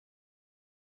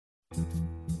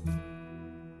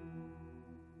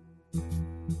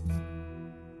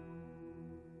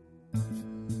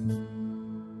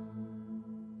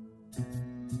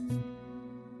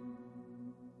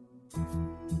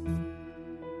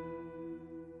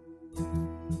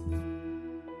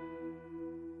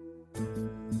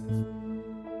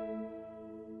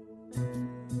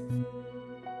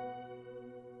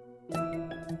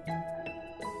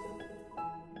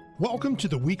Welcome to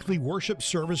the weekly worship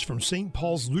service from St.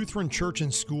 Paul's Lutheran Church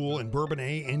and School in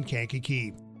Bourbonnais and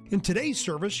Kankakee. In today's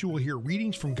service, you will hear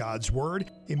readings from God's Word,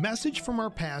 a message from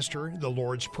our pastor, the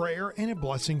Lord's Prayer, and a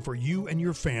blessing for you and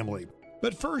your family.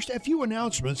 But first, a few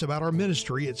announcements about our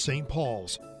ministry at St.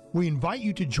 Paul's. We invite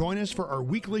you to join us for our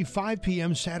weekly 5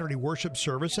 p.m. Saturday worship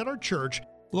service at our church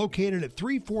located at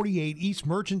 348 East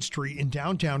Merchant Street in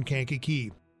downtown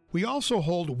Kankakee. We also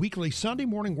hold weekly Sunday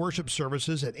morning worship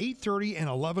services at 8:30 and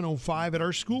 11:05 at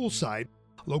our school site,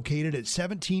 located at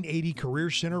 1780 Career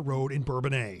Center Road in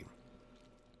Bourbonnais.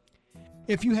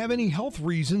 If you have any health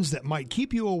reasons that might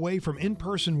keep you away from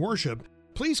in-person worship,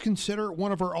 please consider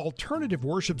one of our alternative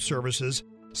worship services,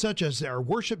 such as our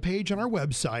worship page on our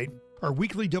website, our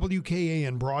weekly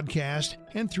WKAN broadcast,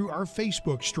 and through our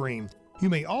Facebook stream. You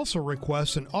may also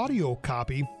request an audio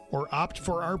copy or opt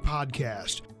for our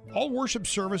podcast. All worship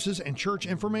services and church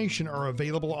information are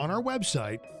available on our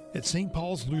website at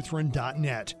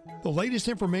stpaulslutheran.net. The latest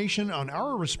information on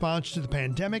our response to the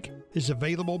pandemic is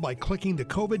available by clicking the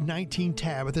COVID-19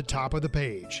 tab at the top of the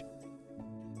page.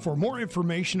 For more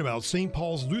information about St.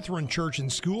 Paul's Lutheran Church and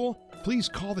School, please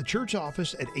call the church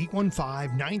office at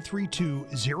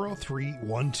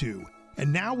 815-932-0312.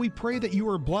 And now we pray that you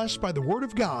are blessed by the Word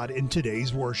of God in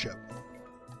today's worship.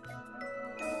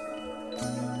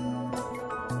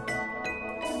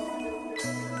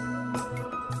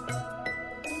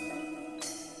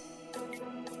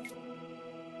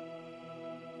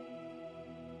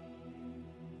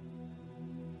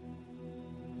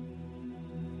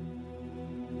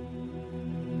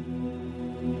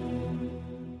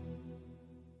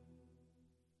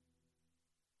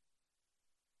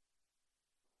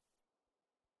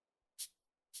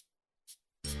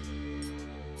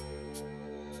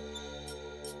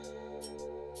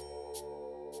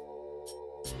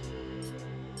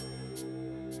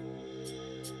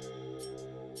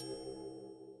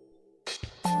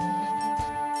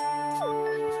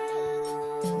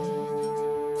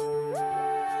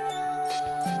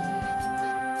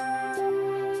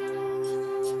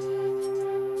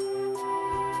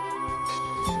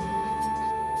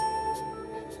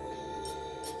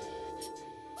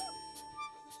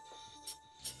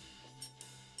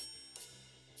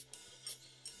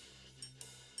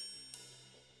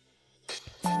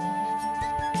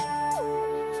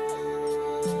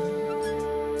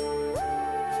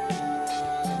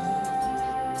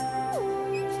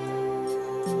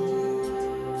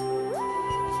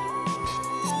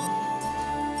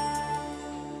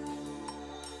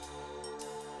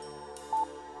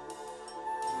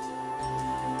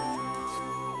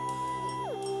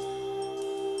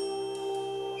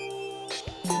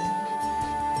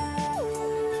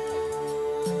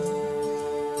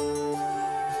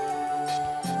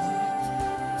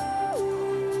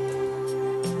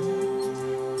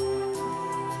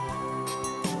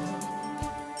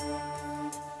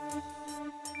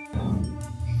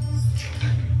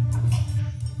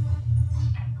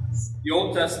 The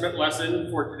Old Testament lesson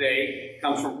for today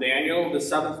comes from Daniel, the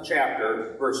 7th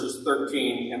chapter, verses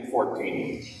 13 and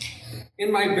 14.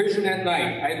 In my vision at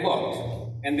night I looked,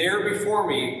 and there before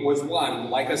me was one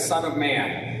like a son of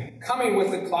man, coming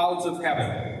with the clouds of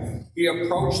heaven. He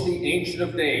approached the Ancient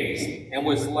of Days and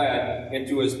was led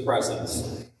into his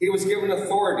presence. He was given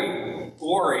authority,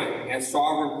 glory, and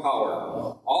sovereign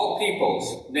power. All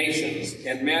peoples, nations,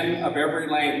 and men of every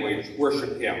language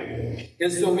worship him.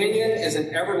 His dominion is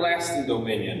an everlasting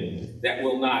dominion that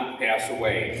will not pass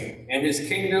away, and his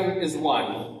kingdom is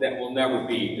one that will never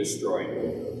be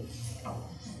destroyed.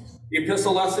 The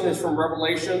epistle lesson is from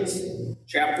Revelations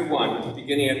chapter 1,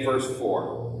 beginning at verse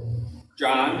 4.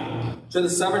 John, to the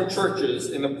 7 churches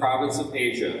in the province of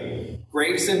Asia,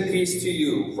 grace and peace to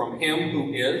you from him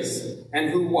who is, and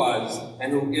who was,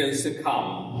 and who is to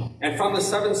come, and from the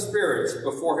 7 spirits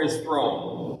before his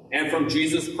throne, and from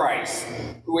Jesus Christ,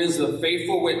 who is the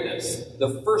faithful witness,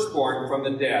 the firstborn from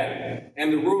the dead,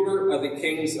 and the ruler of the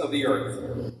kings of the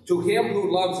earth. To him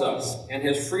who loves us and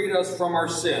has freed us from our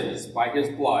sins by his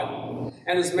blood,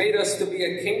 and has made us to be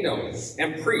a kingdom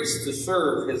and priests to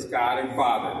serve his God and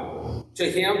Father. To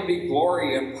him be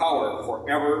glory and power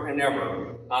forever and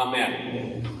ever.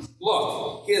 Amen.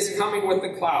 Look, he is coming with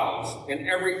the clouds, and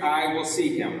every eye will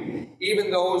see him,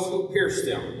 even those who pierced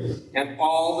him, and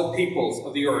all the peoples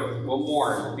of the earth will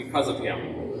mourn because of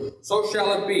him. So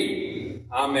shall it be.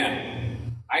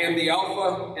 Amen. I am the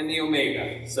Alpha and the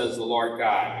Omega, says the Lord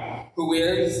God, who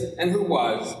is, and who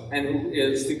was, and who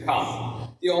is to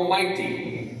come, the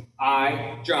Almighty.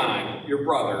 I, John, your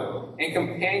brother, and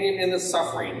companion in the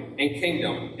suffering and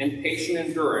kingdom and patient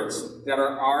endurance that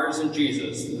are ours in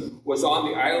Jesus, was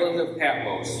on the island of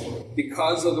Patmos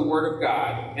because of the word of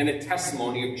God and the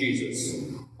testimony of Jesus.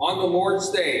 On the Lord's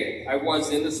day I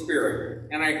was in the Spirit,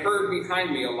 and I heard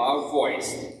behind me a loud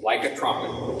voice like a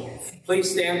trumpet. Please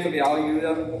stand for the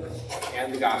Alleluia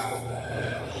and the Gospel.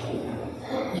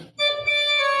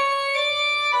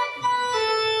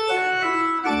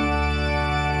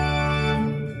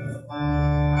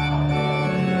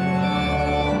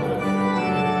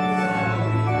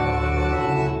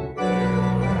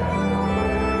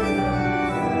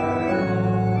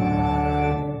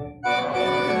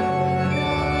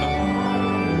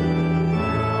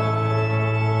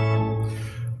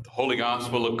 Holy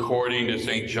Gospel according to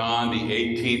St. John, the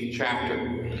 18th chapter.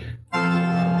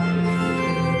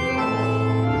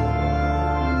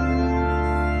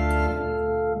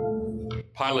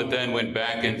 Pilate then went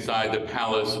back inside the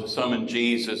palace, summoned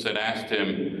Jesus, and asked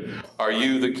him, "Are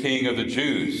you the king of the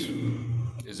Jews?"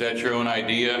 "Is that your own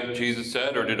idea," Jesus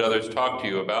said, "or did others talk to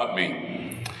you about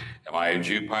me?" "Am I a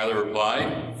Jew?" Pilate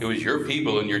replied. "It was your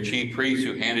people and your chief priests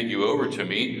who handed you over to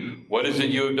me. What is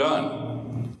it you have done?"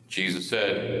 Jesus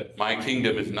said, "My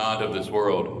kingdom is not of this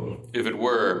world. If it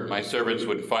were, my servants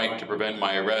would fight to prevent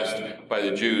my arrest by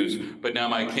the Jews, but now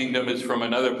my kingdom is from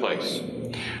another place."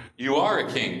 "You are a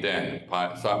king, then,"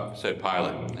 said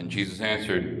Pilate. And Jesus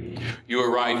answered, "You are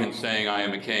right in saying I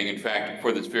am a king. In fact,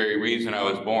 for this very reason I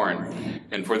was born,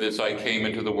 and for this I came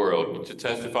into the world, to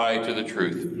testify to the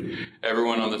truth.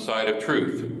 Everyone on the side of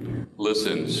truth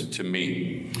listens to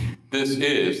me." This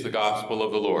is the gospel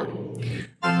of the Lord.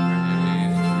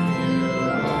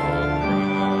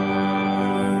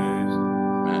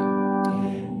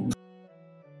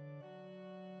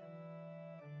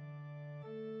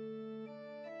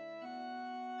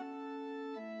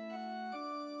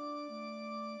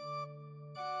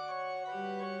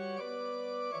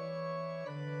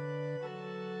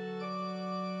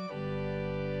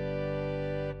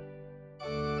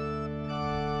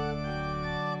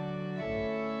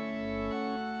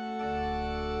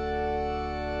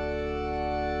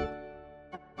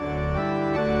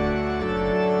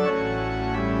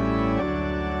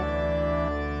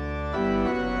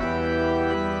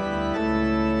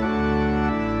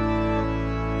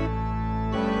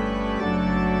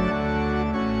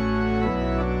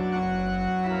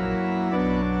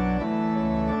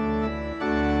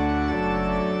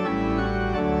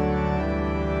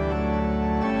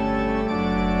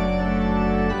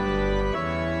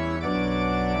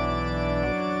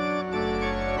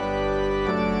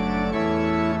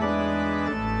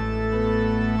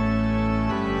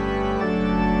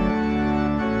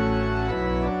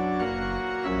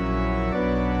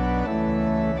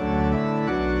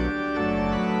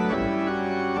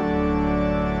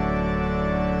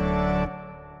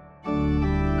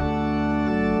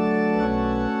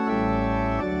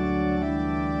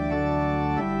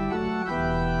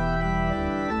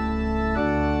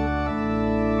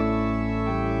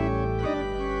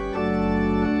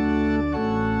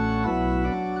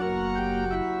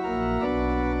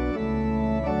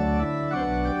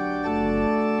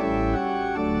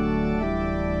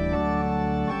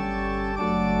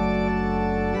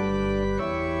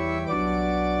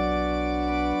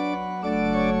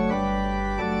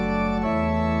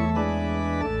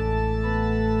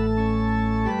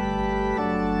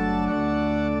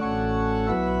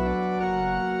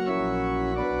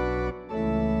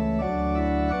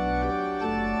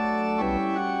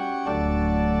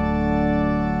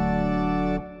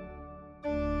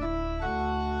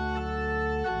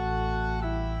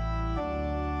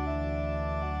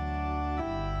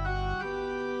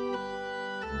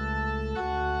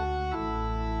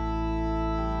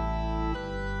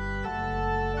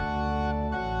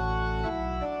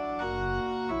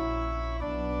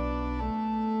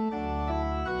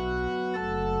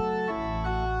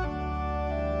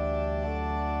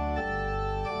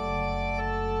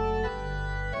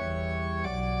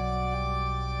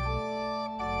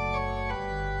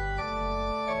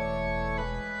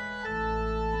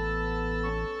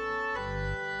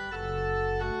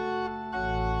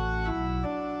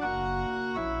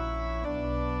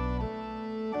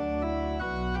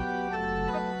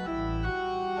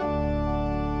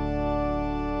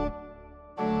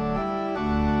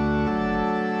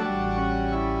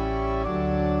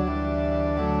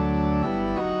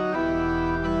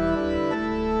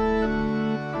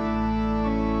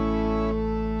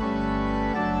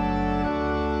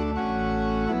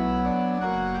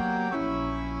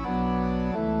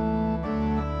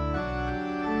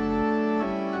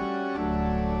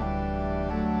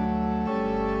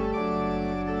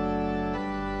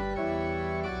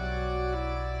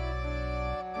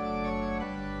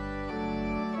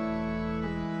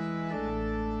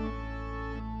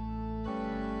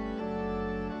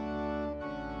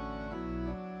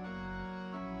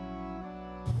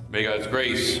 May God's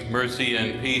grace, mercy,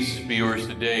 and peace be yours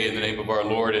today in the name of our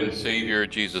Lord and Savior,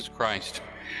 Jesus Christ.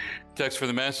 Text for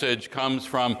the message comes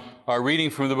from our reading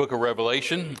from the book of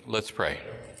Revelation. Let's pray.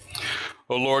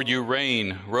 O Lord, you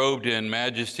reign, robed in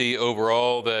majesty over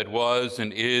all that was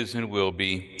and is and will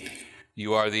be.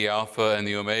 You are the Alpha and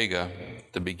the Omega,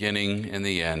 the beginning and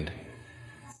the end.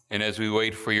 And as we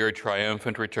wait for your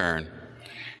triumphant return,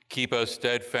 keep us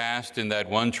steadfast in that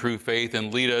one true faith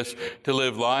and lead us to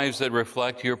live lives that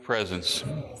reflect your presence,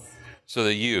 so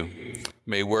that you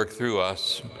may work through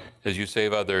us as you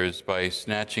save others by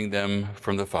snatching them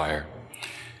from the fire.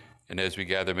 And as we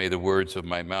gather, may the words of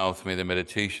my mouth, may the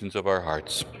meditations of our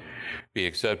hearts be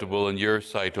acceptable in your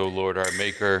sight, O Lord, our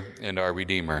Maker and our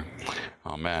Redeemer.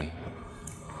 Amen.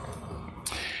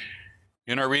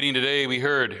 In our reading today, we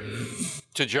heard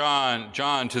to John,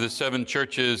 to the 7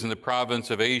 churches in the province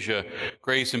of Asia,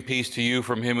 grace and peace to you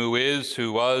from him who is,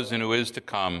 who was, and who is to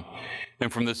come,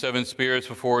 and from the 7 spirits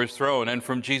before his throne, and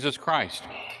from Jesus Christ,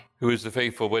 who is the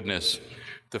faithful witness,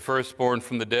 the firstborn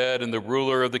from the dead and the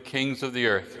ruler of the kings of the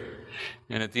earth.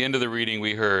 And at the end of the reading,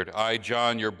 we heard, I,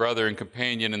 John, your brother and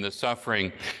companion in the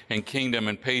suffering and kingdom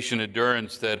and patient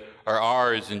endurance that are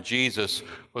ours in Jesus,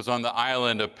 was on the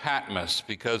island of Patmos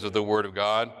because of the word of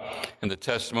God and the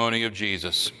testimony of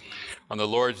Jesus. On the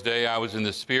Lord's day, I was in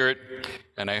the Spirit,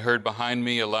 and I heard behind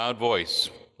me a loud voice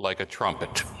like a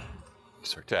trumpet.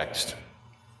 It's our text.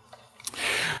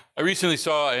 I recently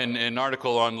saw an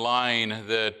article online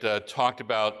that talked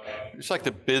about just like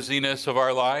the busyness of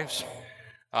our lives.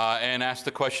 And asked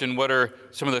the question, what are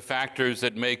some of the factors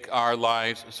that make our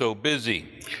lives so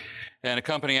busy? And a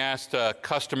company asked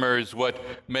customers what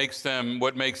makes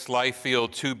life feel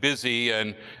too busy,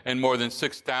 and more than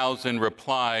 6,000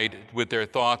 replied with their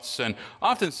thoughts, and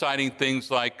often citing things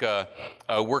like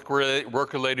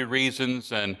work-related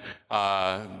reasons and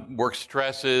work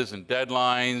stresses and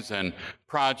deadlines and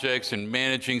projects and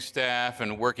managing staff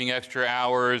and working extra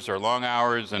hours or long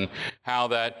hours, and how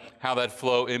that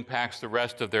flow impacts the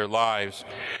rest of their lives.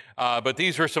 But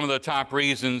these were some of the top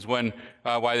reasons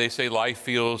why they say life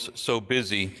feels so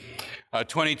busy.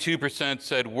 22%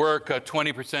 said work,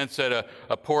 20% said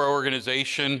a poor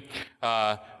organization,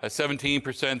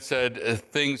 17% said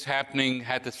things happening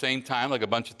at the same time, like a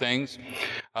bunch of things,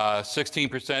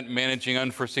 16% managing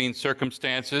unforeseen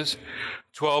circumstances,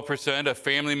 12% a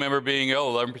family member being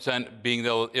ill, 11% being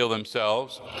ill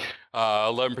themselves,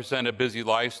 11% a busy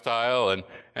lifestyle, and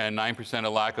 9% a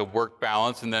lack of work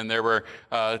balance. And then there were,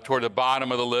 toward the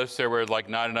bottom of the list, there were like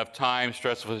not enough time,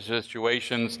 stressful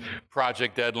situations,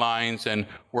 project deadlines, and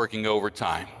working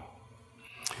overtime.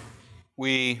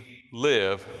 We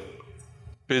live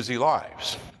busy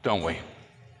lives, don't we?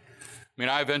 I mean,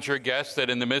 I venture a guess that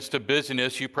in the midst of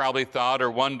busyness, you probably thought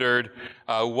or wondered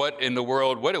what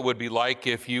it would be like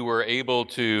if you were able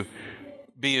to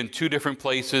be in 2 different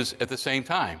places at the same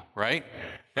time, right?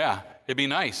 Yeah, it'd be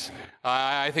nice.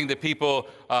 I think that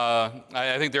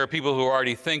I think there are people who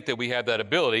already think that we have that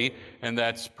ability, and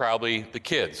that's probably the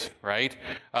kids, right?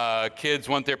 Kids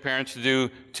want their parents to do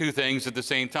 2 things at the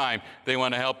same time. They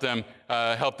want to help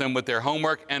them with their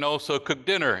homework and also cook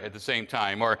dinner at the same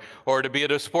time, or to be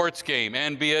at a sports game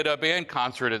and be at a band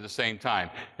concert at the same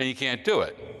time, and you can't do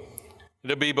it.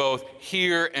 To be both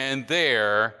here and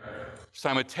there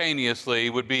simultaneously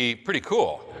would be pretty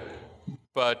cool,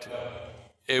 but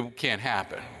it can't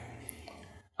happen.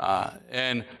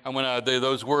 And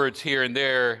those words here and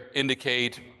there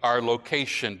indicate our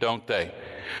location, don't they?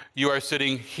 You are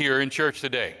sitting here in church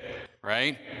today,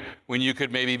 right? When you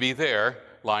could maybe be there,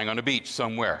 lying on a beach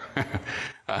somewhere.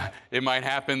 It might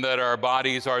happen that our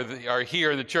bodies are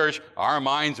here in the church, our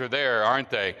minds are there, aren't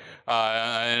they?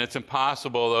 And it's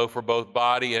impossible, though, for both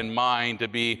body and mind to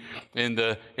be in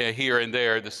the here and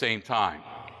there at the same time.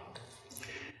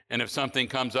 And if something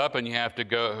comes up and you have to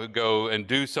go and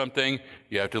do something,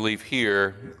 you have to leave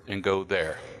here and go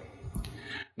there.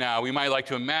 Now, we might like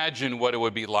to imagine what it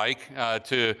would be like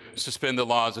to suspend the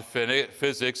laws of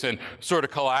physics and sort of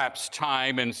collapse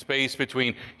time and space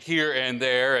between here and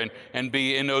there and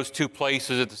be in those 2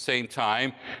 places at the same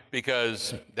time,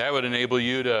 because that would enable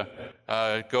you to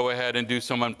go ahead and do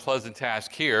some unpleasant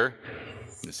task here,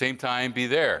 at the same time be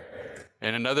there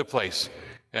in another place.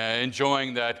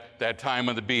 Enjoying that time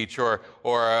on the beach, or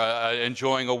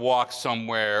enjoying a walk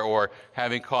somewhere, or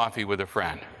having coffee with a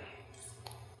friend.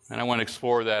 And I want to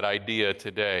explore that idea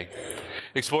today.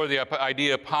 Explore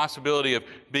the possibility of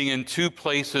being in 2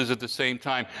 places at the same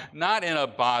time, not in a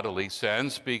bodily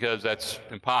sense, because that's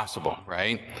impossible,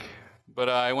 right? But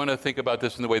I want to think about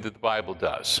this in the way that the Bible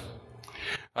does.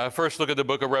 First, look at the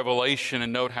book of Revelation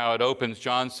and note how it opens.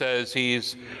 John says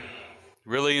he's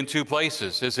really in 2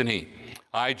 places, isn't he?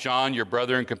 I, John, your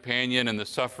brother and companion in the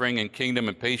suffering and kingdom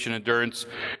and patient endurance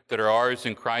that are ours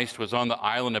in Christ, was on the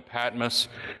island of Patmos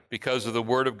because of the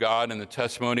word of God and the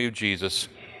testimony of Jesus.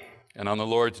 And on the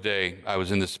Lord's day, I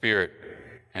was in the Spirit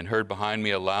and heard behind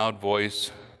me a loud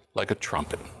voice like a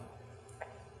trumpet.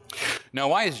 Now,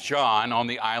 why is John on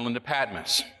the island of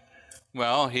Patmos?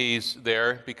 Well, he's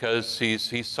there because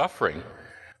he's suffering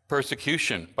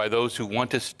persecution by those who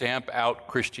want to stamp out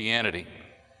Christianity.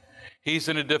 He's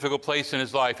in a difficult place in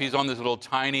his life. He's on this little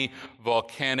tiny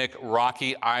volcanic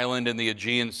rocky island in the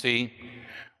Aegean Sea,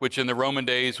 which in the Roman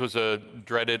days was a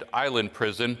dreaded island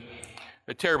prison,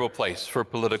 a terrible place for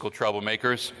political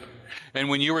troublemakers. And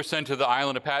when you were sent to the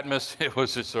island of Patmos, it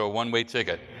was just a one-way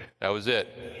ticket. That was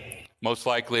it. Most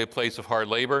likely a place of hard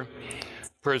labor.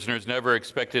 Prisoners never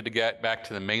expected to get back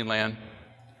to the mainland.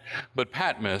 But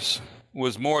Patmos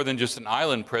was more than just an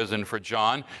island prison for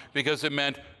John, because it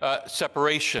meant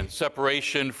separation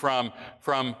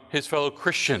from his fellow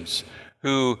Christians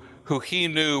who he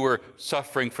knew were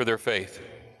suffering for their faith.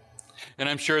 And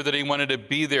I'm sure that he wanted to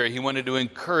be there. He wanted to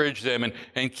encourage them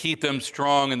and keep them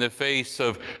strong in the face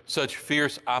of such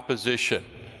fierce opposition.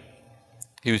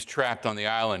 He was trapped on the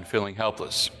island, feeling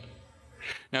helpless.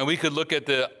 Now, we could look at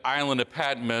the island of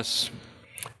Patmos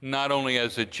not only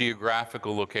as a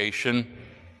geographical location,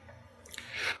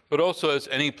 but also as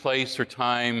any place or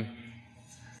time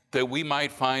that we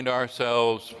might find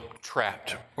ourselves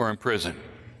trapped or imprisoned.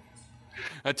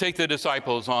 Take the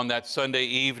disciples on that Sunday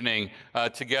evening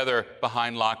together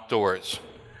behind locked doors.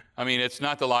 I mean, it's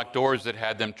not the locked doors that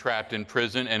had them trapped in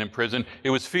prison and imprisoned. It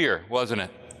was fear, wasn't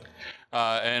it?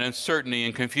 And uncertainty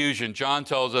and confusion. John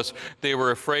tells us they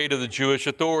were afraid of the Jewish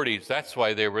authorities. That's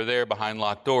why they were there behind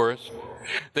locked doors.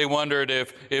 They wondered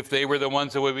if they were the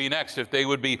ones that would be next, if they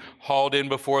would be hauled in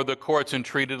before the courts and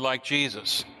treated like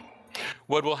Jesus.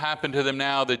 What will happen to them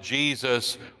now that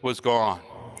Jesus was gone?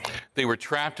 They were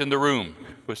trapped in the room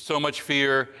with so much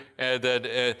fear and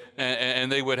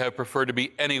they would have preferred to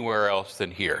be anywhere else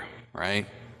than here, right?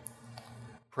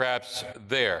 Perhaps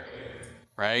there.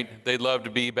 Right? They'd love to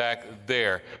be back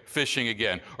there fishing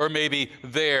again. Or maybe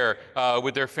there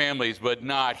with their families, but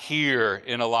not here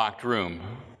in a locked room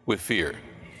with fear.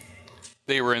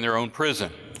 They were in their own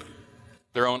prison,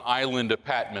 their own island of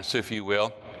Patmos, if you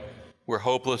will, where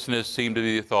hopelessness seemed to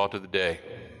be the thought of the day.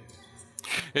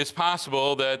 It's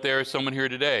possible that there is someone here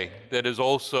today that is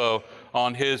also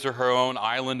on his or her own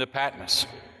island of Patmos.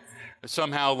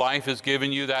 Somehow life has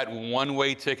given you that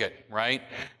one-way ticket, right?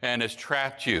 And has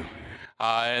trapped you.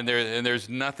 And there's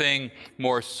nothing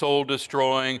more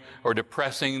soul-destroying or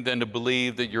depressing than to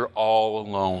believe that you're all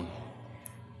alone.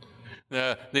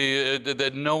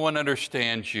 That no one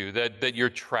understands you, that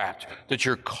you're trapped, that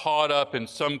you're caught up in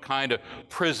some kind of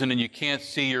prison and you can't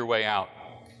see your way out.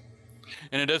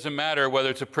 And it doesn't matter whether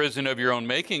it's a prison of your own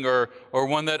making or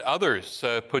one that others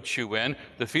put you in,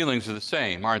 the feelings are the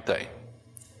same, aren't they?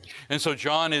 And so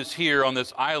John is here on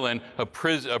this island, a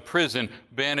prison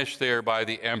banished there by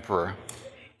the emperor.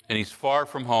 And he's far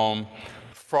from home,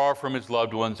 far from his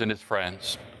loved ones and his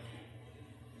friends.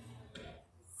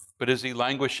 But is he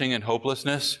languishing in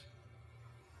hopelessness?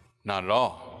 Not at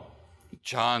all.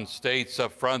 John states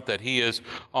up front that he is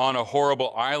on a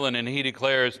horrible island, and he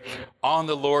declares, "On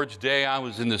the Lord's day I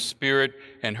was in the Spirit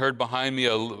and heard behind me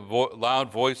a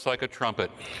loud voice like a trumpet."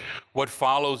 What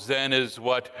follows then is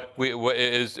what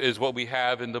we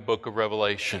have in the book of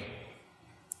Revelation.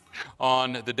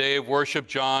 On the day of worship,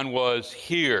 John was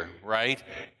here, right,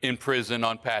 in prison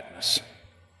on Patmos.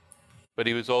 But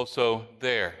he was also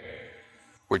there,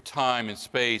 where time and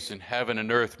space and heaven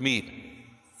and earth meet.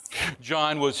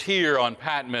 John was here on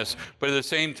Patmos, but at the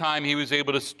same time, he was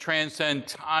able to transcend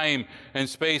time and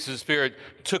space. His Spirit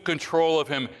took control of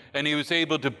him, and he was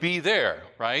able to be there,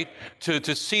 right?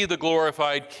 To see the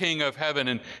glorified King of heaven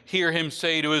and hear him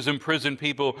say to his imprisoned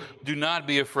people, "Do not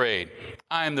be afraid.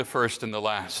 I am the first and the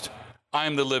last. I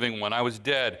am the living one. I was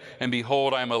dead, and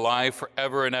behold, I am alive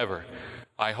forever and ever.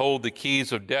 I hold the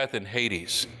keys of death and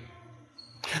Hades."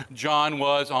 John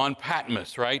was on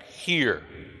Patmos, right here.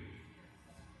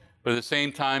 But at the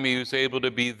same time, he was able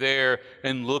to be there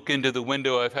and look into the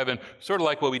window of heaven, sort of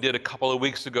like what we did a couple of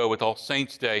weeks ago with All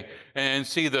Saints' Day, and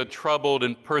see the troubled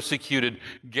and persecuted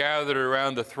gathered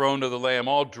around the throne of the Lamb,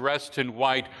 all dressed in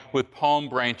white with palm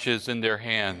branches in their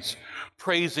hands,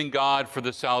 praising God for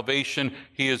the salvation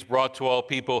he has brought to all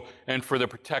people and for the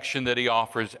protection that he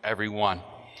offers everyone.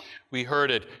 We heard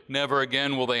it, "Never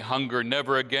again will they hunger,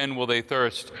 never again will they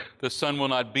thirst. The sun will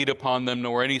not beat upon them,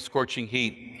 nor any scorching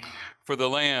heat. For the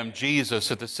Lamb,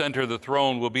 Jesus, at the center of the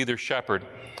throne will be their shepherd,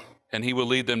 and he will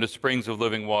lead them to springs of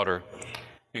living water,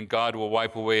 and God will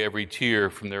wipe away every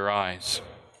tear from their eyes."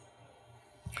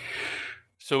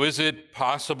 So is it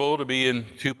possible to be in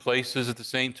two places at the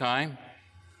same time?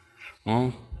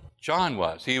 Well, John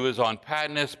was. He was on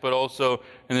Patmos, but also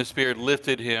in the Spirit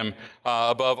lifted him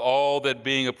above all that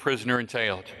being a prisoner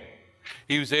entailed.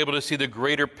 He was able to see the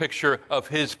greater picture of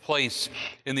his place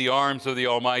in the arms of the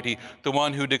Almighty, the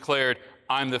one who declared,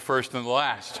 I'm the first and the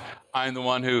last. I'm the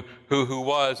one who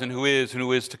was and who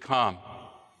is to come.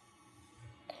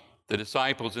 The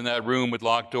disciples in that room with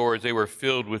locked doors, they were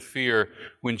filled with fear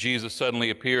when Jesus suddenly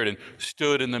appeared and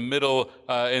stood in the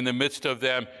midst of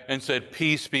them and said,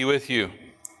 peace be with you.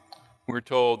 We're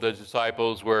told the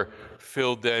disciples were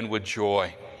filled then with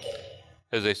joy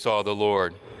as they saw the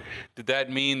Lord. Did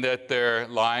that mean that their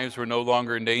lives were no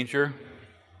longer in danger?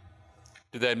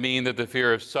 Did that mean that the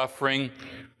fear of suffering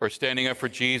or standing up for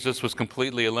Jesus was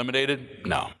completely eliminated?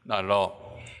 No, not at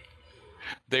all.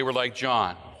 They were like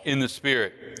John in the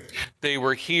Spirit. They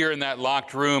were here in that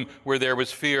locked room where there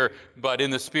was fear, but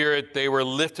in the Spirit they were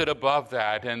lifted above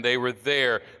that, and they were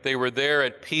there. They were there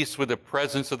at peace with the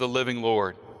presence of the living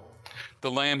Lord, the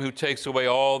Lamb who takes away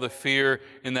all the fear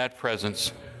in that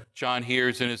presence. John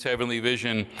hears in his heavenly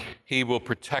vision, he will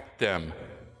protect them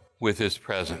with his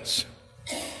presence.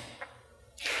 I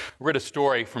read a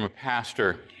story from a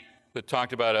pastor that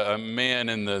talked about a man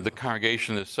in the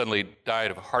congregation that suddenly died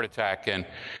of a heart attack, and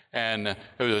it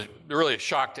was really a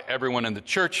shock to everyone in the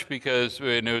church because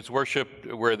it was worship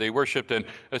where they worshiped, and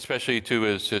especially to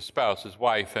his spouse, his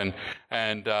wife, and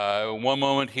one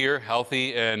moment here,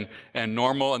 healthy and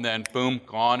normal, and then boom,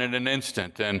 gone in an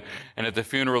instant. And at the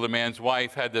funeral, the man's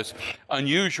wife had this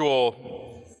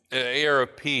unusual air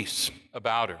of peace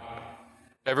about her.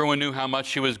 Everyone knew how much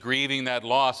she was grieving that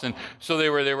loss, and so they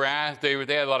had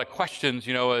a lot of questions.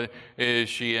 You know, is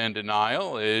she in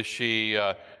denial? Is she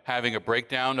having a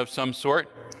breakdown of some sort?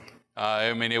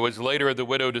 It was later the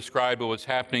widow described what was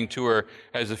happening to her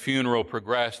as the funeral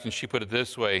progressed, and she put it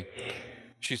this way.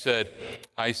 She said,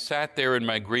 I sat there in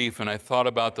my grief, and I thought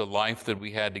about the life that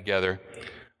we had together,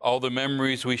 all the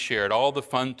memories we shared, all the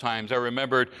fun times. I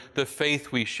remembered the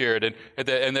faith we shared, and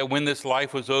that when this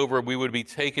life was over, we would be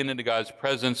taken into God's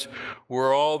presence,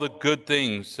 where all the good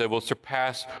things that will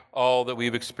surpass all that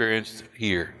we've experienced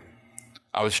here.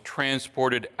 I was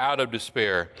transported out of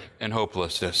despair and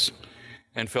hopelessness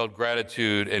and felt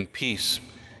gratitude and peace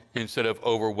instead of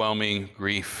overwhelming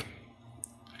grief.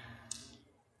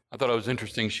 I thought it was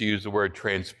interesting she used the word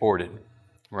transported,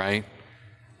 right?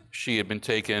 She had been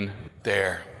taken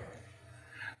there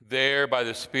by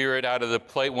the Spirit out of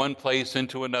the one place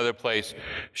into another place.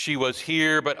 She was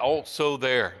here, but also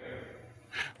there.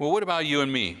 Well, what about you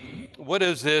and me? What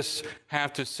does this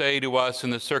have to say to us in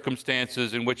the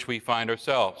circumstances in which we find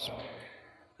ourselves?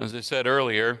 As I said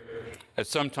earlier, at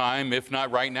some time, if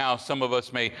not right now, some of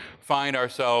us may find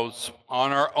ourselves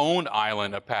on our own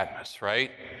island of Patmos,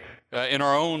 right? In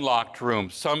our own locked room,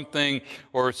 something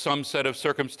or some set of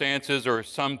circumstances or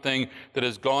something that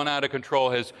has gone out of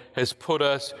control has put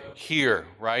us here,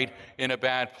 right? In a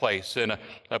bad place, in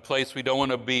a place we don't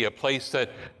want to be, a place that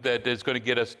is going to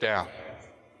get us down.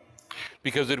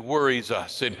 Because it worries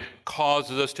us, it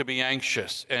causes us to be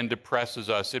anxious and depresses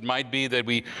us. It might be that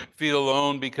we feel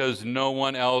alone because no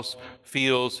one else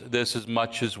feels this as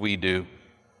much as we do.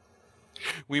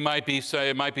 It might be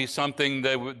something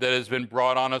that has been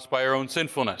brought on us by our own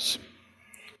sinfulness.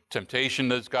 Temptation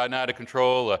that's gotten out of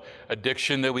control,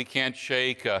 addiction that we can't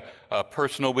shake, a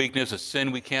personal weakness, a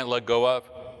sin we can't let go of.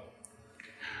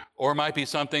 Or it might be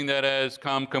something that has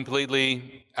come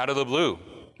completely out of the blue.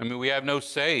 We have no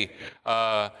say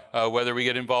whether we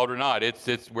get involved or not.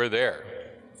 We're there.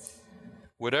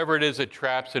 Whatever it is that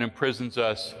traps and imprisons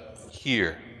us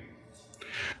here,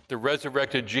 the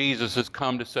resurrected Jesus has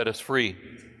come to set us free.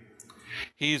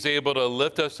 He's able to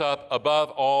lift us up above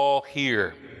all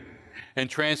here and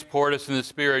transport us in the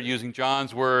Spirit, using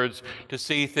John's words, to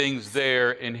see things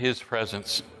there in his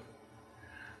presence.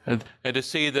 And to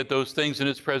see that those things in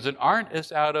his presence aren't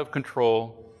as out of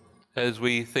control as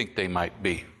we think they might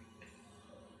be.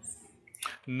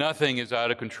 Nothing is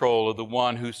out of control of the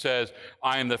one who says,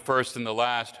 I am the first and the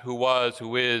last, who was,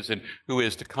 who is, and who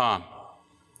is to come.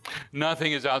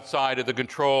 Nothing is outside of the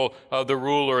control of the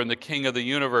ruler and the king of the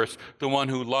universe, the one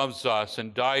who loves us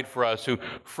and died for us, who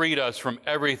freed us from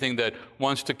everything that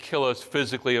wants to kill us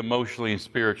physically, emotionally, and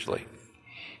spiritually.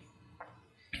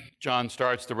 John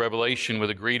starts the Revelation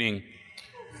with a greeting,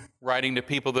 writing to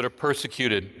people that are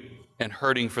persecuted and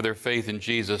hurting for their faith in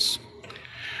Jesus.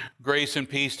 Grace and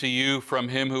peace to you from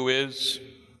him who is,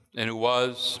 and who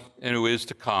was, and who is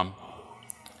to come,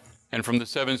 and from the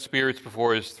seven spirits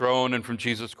before his throne, and from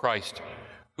Jesus Christ,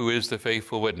 who is the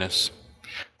faithful witness,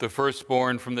 the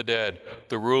firstborn from the dead,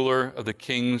 the ruler of the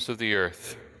kings of the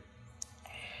earth.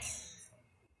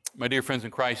 My dear friends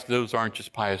in Christ, those aren't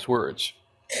just pious words.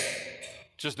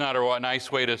 Just not a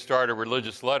nice way to start a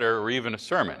religious letter or even a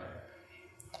sermon.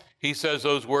 He says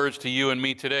those words to you and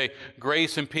me today.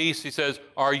 Grace and peace, he says,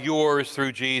 are yours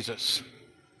through Jesus.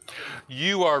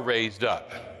 You are raised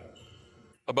up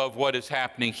above what is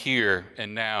happening here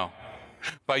and now.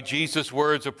 By Jesus'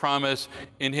 words of promise,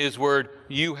 in his word,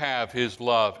 you have his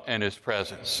love and his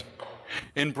presence.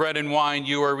 In bread and wine,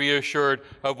 you are reassured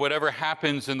of whatever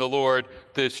happens in the Lord,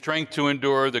 the strength to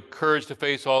endure, the courage to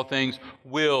face all things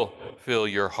will fill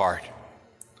your heart.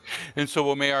 And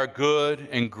so may our good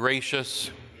and gracious,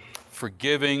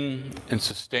 forgiving and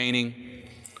sustaining,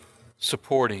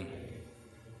 supporting,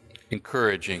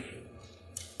 encouraging,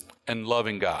 and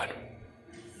loving God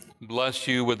bless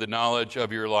you with the knowledge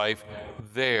of your life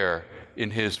there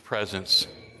in his presence,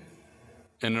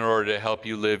 and in order to help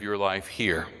you live your life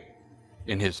here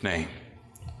in his name.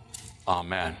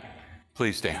 Amen.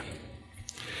 Please stand.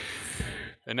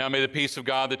 And now may the peace of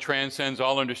God that transcends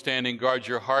all understanding guard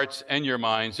your hearts and your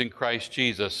minds in Christ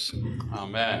Jesus.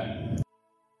 Amen.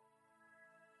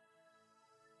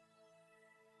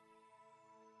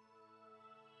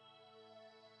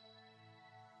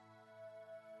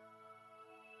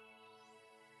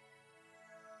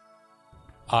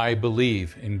 I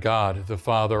believe in God, the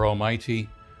Father Almighty,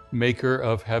 maker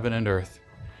of heaven and earth,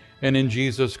 and in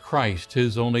Jesus Christ,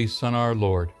 his only Son, our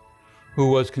Lord,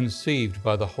 who was conceived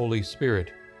by the Holy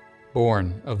Spirit,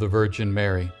 born of the Virgin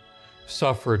Mary,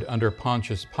 suffered under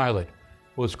Pontius Pilate,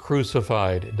 was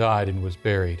crucified, died, and was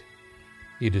buried.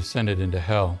 He descended into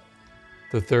hell.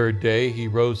 The third day he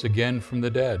rose again from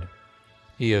the dead.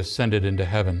 He ascended into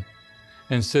heaven,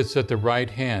 and sits at the right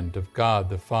hand of God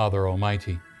the Father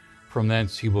Almighty. From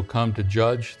thence he will come to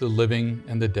judge the living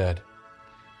and the dead.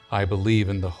 I believe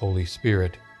in the Holy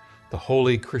Spirit, the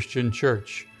holy Christian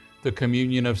Church, the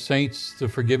communion of saints, the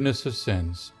forgiveness of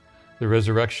sins, the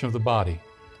resurrection of the body,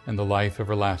 and the life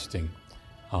everlasting.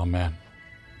 Amen.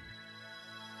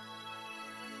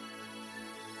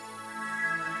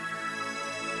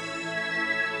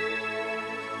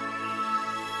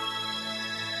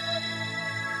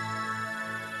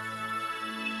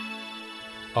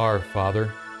 Our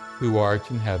Father, who art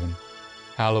in heaven,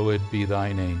 hallowed be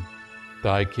thy name.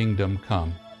 Thy kingdom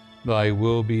come, thy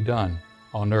will be done,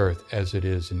 on earth as it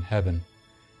is in heaven.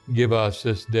 Give us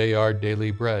this day our daily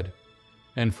bread,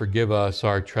 and forgive us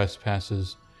our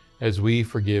trespasses, as we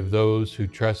forgive those who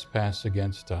trespass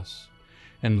against us.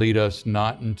 And lead us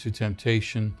not into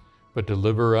temptation, but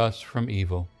deliver us from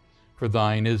evil. For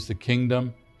thine is the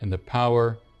kingdom, and the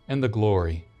power, and the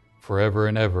glory, forever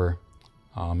and ever.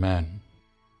 Amen.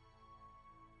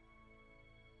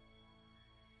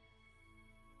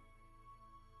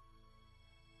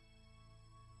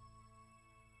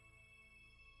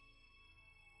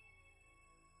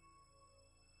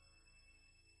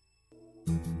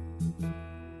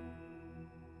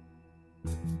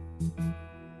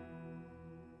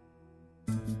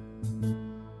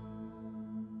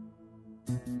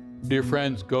 Dear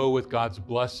friends, go with God's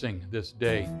blessing this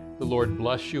day. The Lord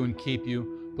bless you and keep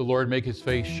you. The Lord make his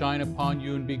face shine upon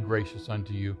you and be gracious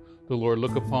unto you. The Lord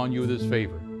look upon you with his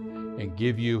favor and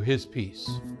give you his peace.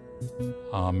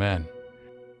 Amen.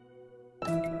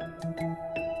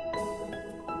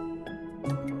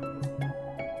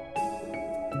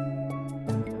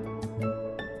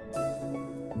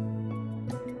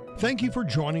 Thank you for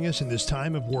joining us in this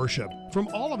time of worship. From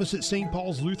all of us at St.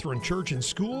 Paul's Lutheran Church and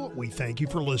School, we thank you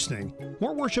for listening.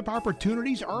 More worship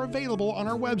opportunities are available on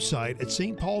our website at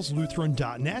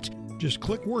stpaulslutheran.net. Just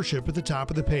click worship at the top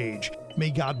of the page.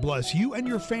 May God bless you and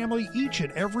your family each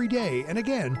and every day. And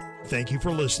again, thank you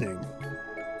for listening.